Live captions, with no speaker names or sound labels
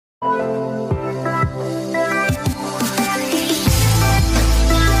Hey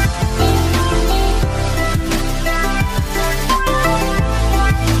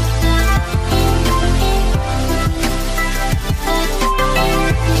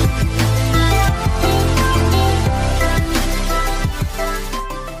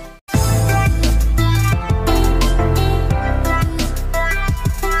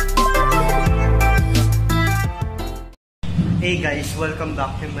guys, welcome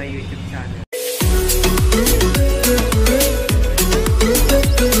back to my YouTube channel.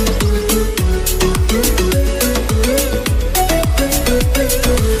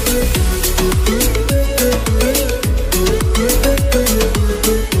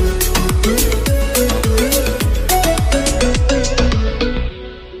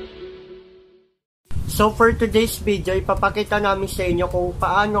 So for today's video, ipapakita namin sa inyo kung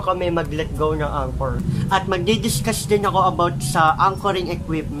paano kami mag-let go ng Anchor. At magdi-discuss din ako about sa anchoring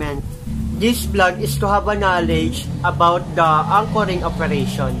equipment. This vlog is to have a knowledge about the anchoring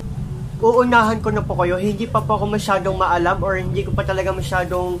operation. Uunahan ko na po kayo, hindi pa po ako masyadong maalam or hindi ko pa talaga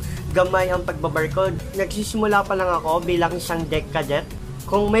masyadong gamay ang pagbabarcode. Nagsisimula pa lang ako bilang isang deck cadet.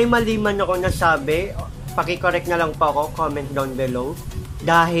 Kung may mali man ako nasabi, paki-correct na lang po ako, comment down below.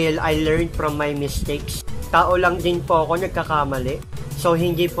 Dahil I learned from my mistakes. Tao lang din po ako nagkakamali. So,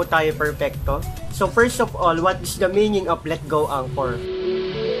 hindi po tayo perfecto. So, first of all, what is the meaning of let go anchor?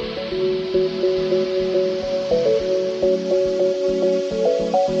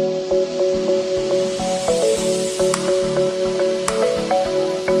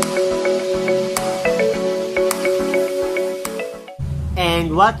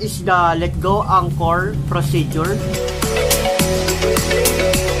 And what is the let go anchor procedure?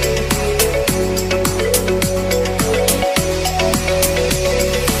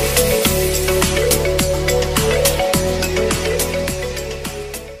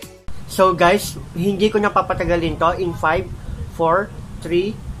 So guys, hindi ko napapatagalin to. In 5, 4,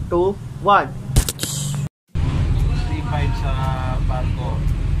 3, 2, 1. 3-5 sa barko.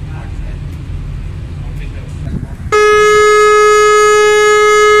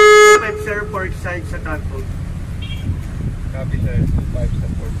 5 sir, port side sa tugboat. Copy sir, 2-5 sa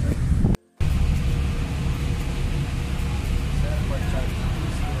port side. Sir, port side.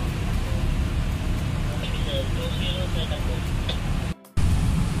 2-0 sa tugboat.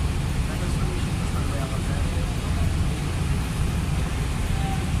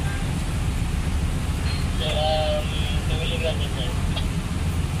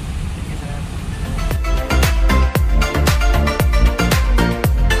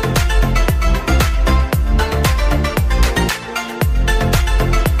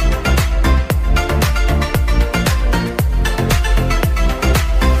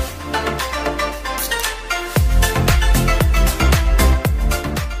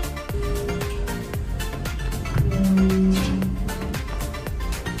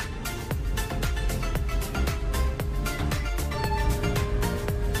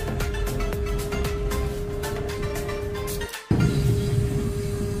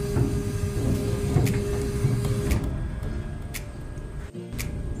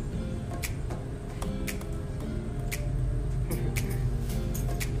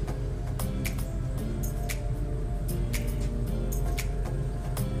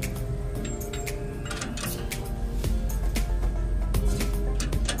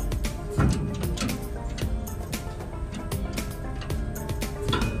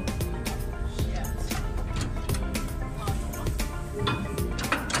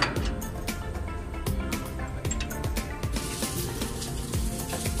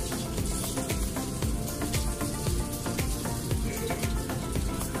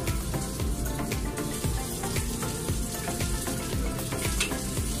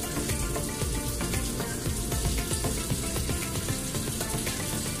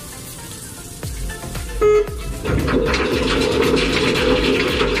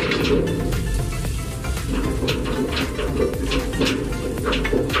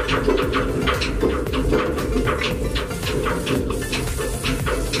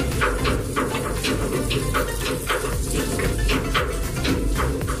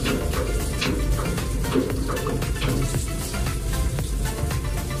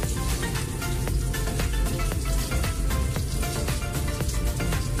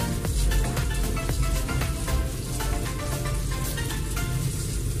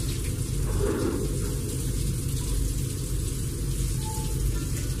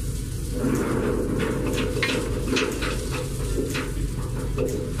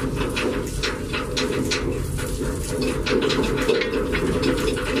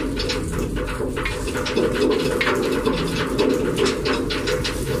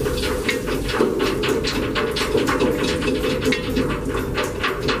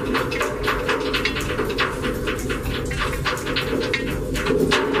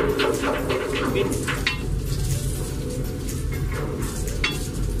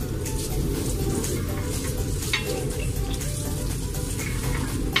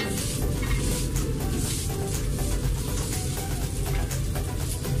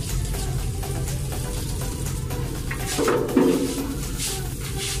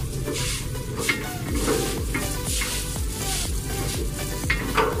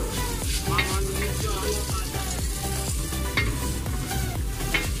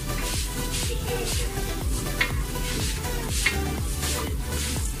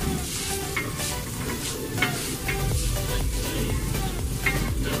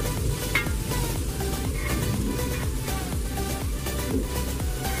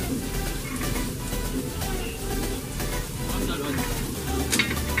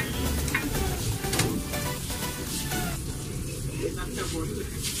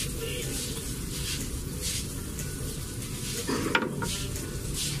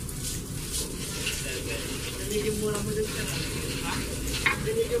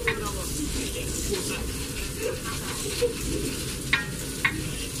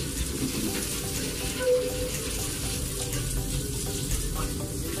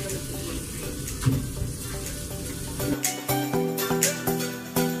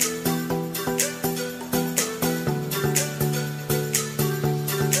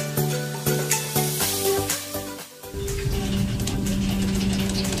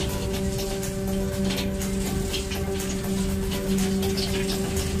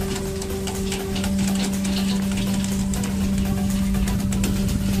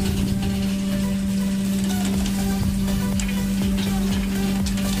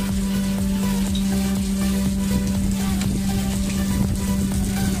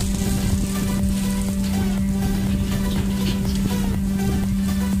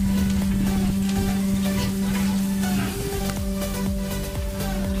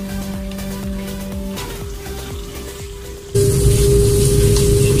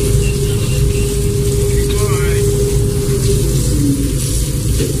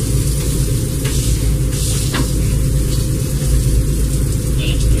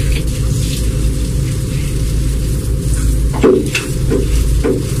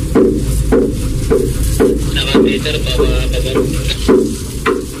 Naka-meter pa ba kagaro?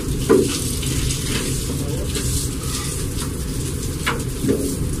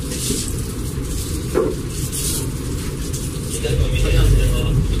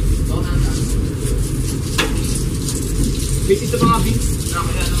 Visit ito mga bins.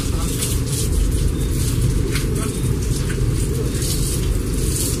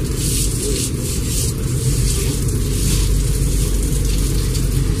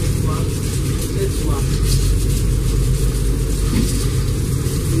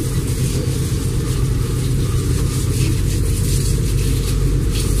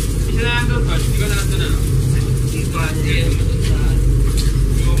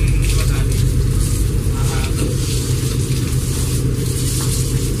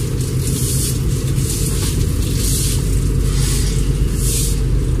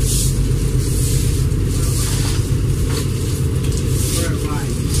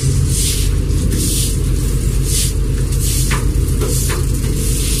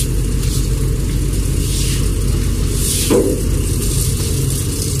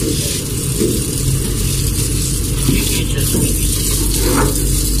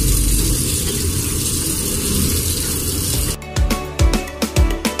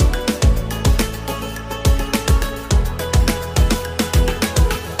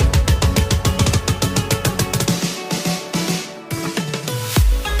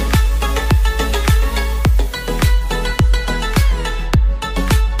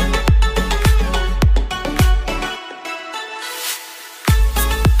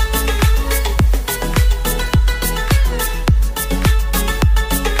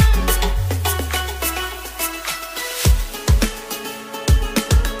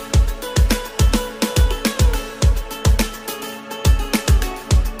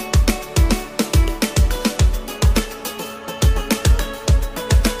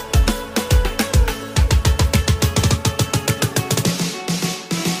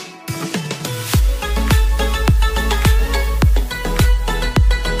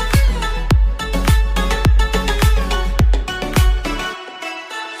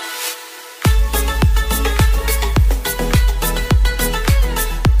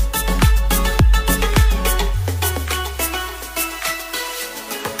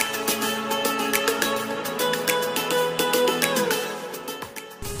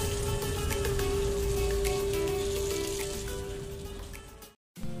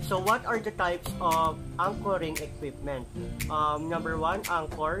 So what are the types of anchoring equipment? Number 1,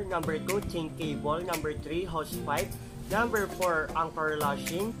 anchor. Number 2, chain cable. Number 3, hose pipe. Number 4, anchor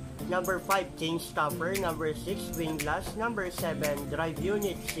lashing. Number 5, chain stopper. Number 6, windlass. Number 7, drive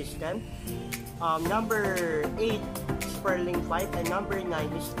unit system. Number 8, spurling pipe. And number 9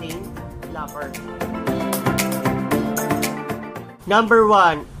 is chain locker. Number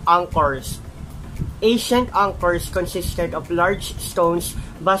 1, anchors. Ancient anchors consisted of large stones,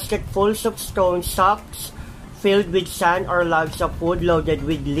 basketfuls of stone sacks filled with sand or logs of wood loaded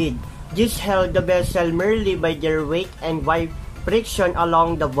with lead. These held the vessel merely by their weight and by friction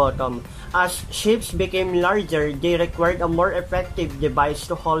along the bottom. As ships became larger, they required a more effective device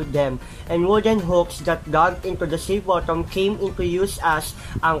to hold them, and wooden hooks that dug into the sea bottom came into use as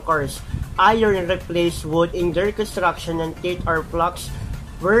anchors. Iron replaced wood in their construction, and teeth or plugs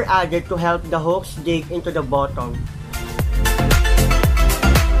were added to help the hooks dig into the bottom.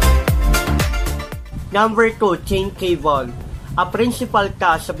 Number 2, chain cable. A principal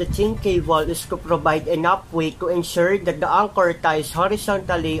task of the chain cable is to provide enough weight to ensure that the anchor ties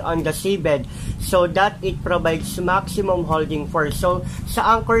horizontally on the seabed so that it provides maximum holding force. So,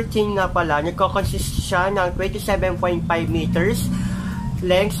 sa anchor chain nga pala, nagkoconsist siya ng 27.5 meters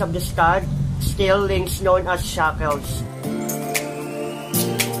lengths of the steel links known as shackles.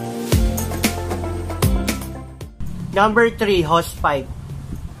 Number 3, hose pipe.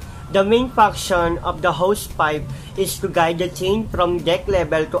 The main function of the hose pipe is to guide the chain from deck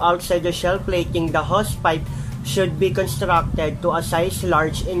level to outside the shell plating. The hose pipe should be constructed to a size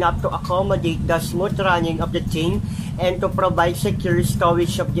large enough to accommodate the smooth running of the chain and to provide secure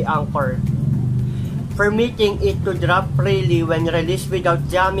stowage of the anchor, permitting it to drop freely when released without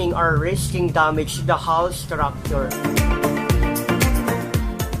jamming or risking damage to the hull structure.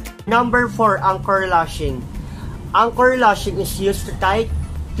 Number 4, anchor lashing. Anchor lashing is used to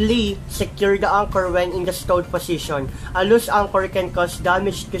tightly secure the anchor when in the stowed position. A loose anchor can cause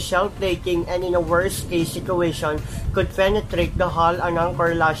damage to shell plating and in a worst case situation could penetrate the hull. An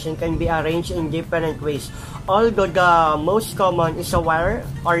anchor lashing can be arranged in different ways, although the most common is a wire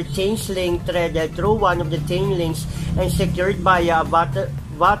or chain sling threaded through one of the chain links and secured via a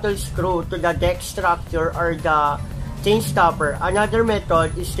bottle screw to the deck structure or the chain stopper. Another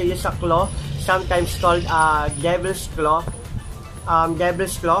method is to use a claw, sometimes called a devil's claw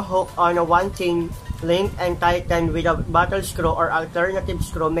hook on a one chain link and tightened with a bottle screw or alternative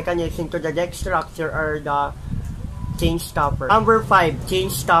screw mechanism to the deck structure or the chain stopper. Number 5, chain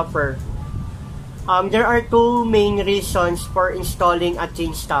stopper. There are two main reasons for installing a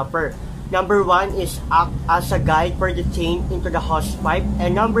chain stopper. Number 1 is act as a guide for the chain into the hose pipe,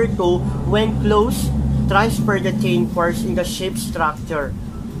 and number 2, when closed, transfer the chain force in the ship's structure.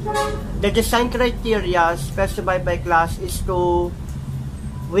 The design criteria specified by class is to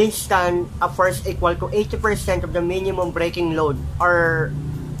withstand a force equal to 80% of the minimum breaking load or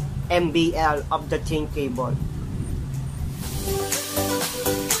MBL of the chain cable.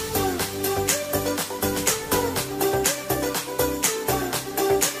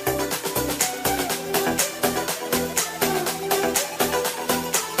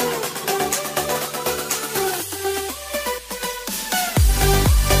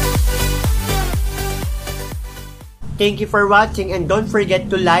 Thank you for watching and don't forget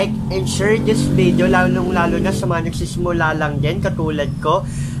to like and share this video, lalong-lalo na sa mga nagsisimula lang din katulad ko.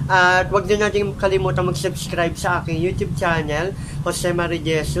 At huwag din natin kalimutan mag-subscribe sa aking YouTube channel, Jose Marie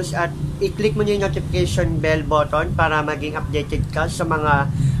Jesus, at i-click mo yung notification bell button para maging updated ka sa mga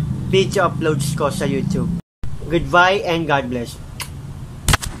video uploads ko sa YouTube. Goodbye and God bless.